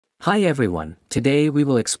Hi everyone, today we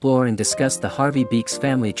will explore and discuss the Harvey Beaks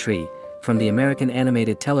family tree, from the American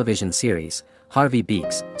animated television series, Harvey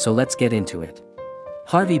Beaks, so let's get into it.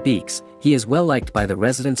 Harvey Beaks, he is well liked by the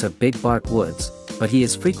residents of Big Bark Woods, but he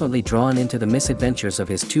is frequently drawn into the misadventures of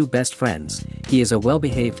his two best friends. He is a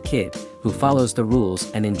well-behaved kid, who follows the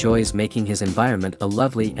rules and enjoys making his environment a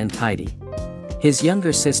lovely and tidy. His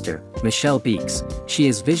younger sister, Michelle Beaks, she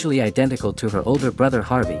is visually identical to her older brother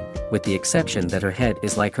Harvey, with the exception that her head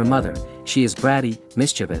is like her mother. She is bratty,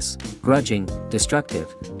 mischievous, grudging,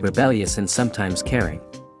 destructive, rebellious and sometimes caring.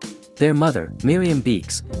 Their mother, Miriam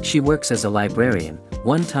Beaks, she works as a librarian.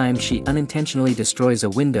 One time she unintentionally destroys a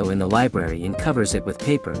window in the library and covers it with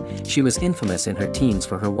paper. She was infamous in her teens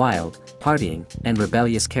for her wild, partying, and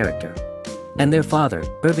rebellious character. And their father,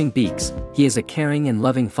 Irving Beaks, he is a caring and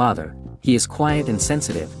loving father. He is quiet and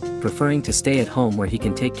sensitive, preferring to stay at home where he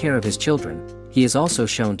can take care of his children. He is also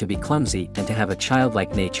shown to be clumsy and to have a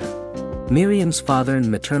childlike nature. Miriam's father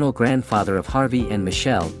and maternal grandfather of Harvey and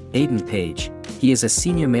Michelle, Aiden Page, he is a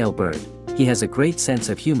senior male bird. He has a great sense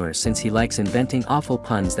of humor since he likes inventing awful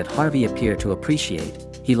puns that Harvey appear to appreciate.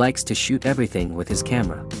 He likes to shoot everything with his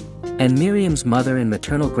camera. And Miriam's mother and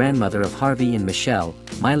maternal grandmother of Harvey and Michelle,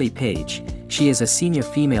 Miley Page, she is a senior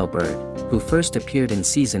female bird, who first appeared in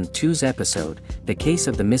Season 2's episode, The Case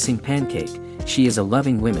of the Missing Pancake. She is a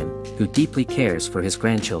loving woman, who deeply cares for his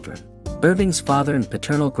grandchildren. Irving's father and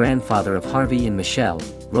paternal grandfather of Harvey and Michelle,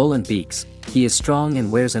 Roland Beaks, he is strong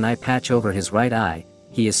and wears an eye patch over his right eye.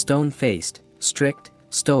 He is stone-faced, strict,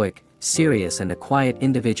 stoic, serious and a quiet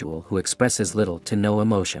individual who expresses little to no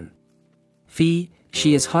emotion. Fee,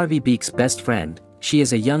 she is Harvey Beaks' best friend. She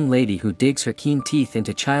is a young lady who digs her keen teeth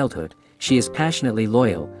into childhood. She is passionately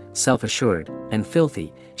loyal, self-assured, and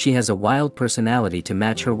filthy. She has a wild personality to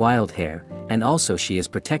match her wild hair, and also she is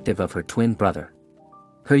protective of her twin brother.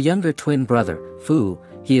 Her younger twin brother, Fu,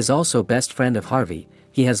 he is also best friend of Harvey.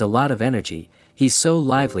 He has a lot of energy. He's so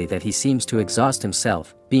lively that he seems to exhaust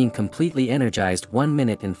himself, being completely energized 1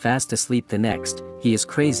 minute and fast asleep the next. He is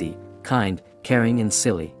crazy, kind, caring and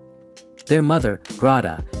silly. Their mother,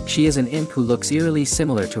 Grada, she is an imp who looks eerily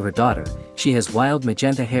similar to her daughter. She has wild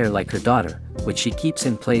magenta hair like her daughter, which she keeps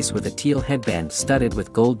in place with a teal headband studded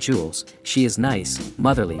with gold jewels. She is nice,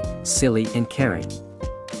 motherly, silly and caring.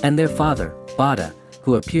 And their father, Bada,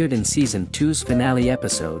 who appeared in Season 2's finale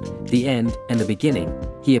episode, The End and the Beginning,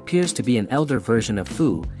 he appears to be an elder version of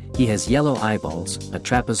Fu. He has yellow eyeballs, a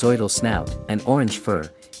trapezoidal snout, and orange fur.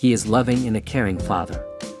 He is loving and a caring father.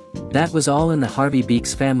 That was all in the Harvey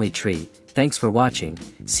Beaks family tree. Thanks for watching.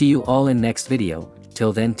 See you all in next video.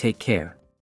 Till then, take care.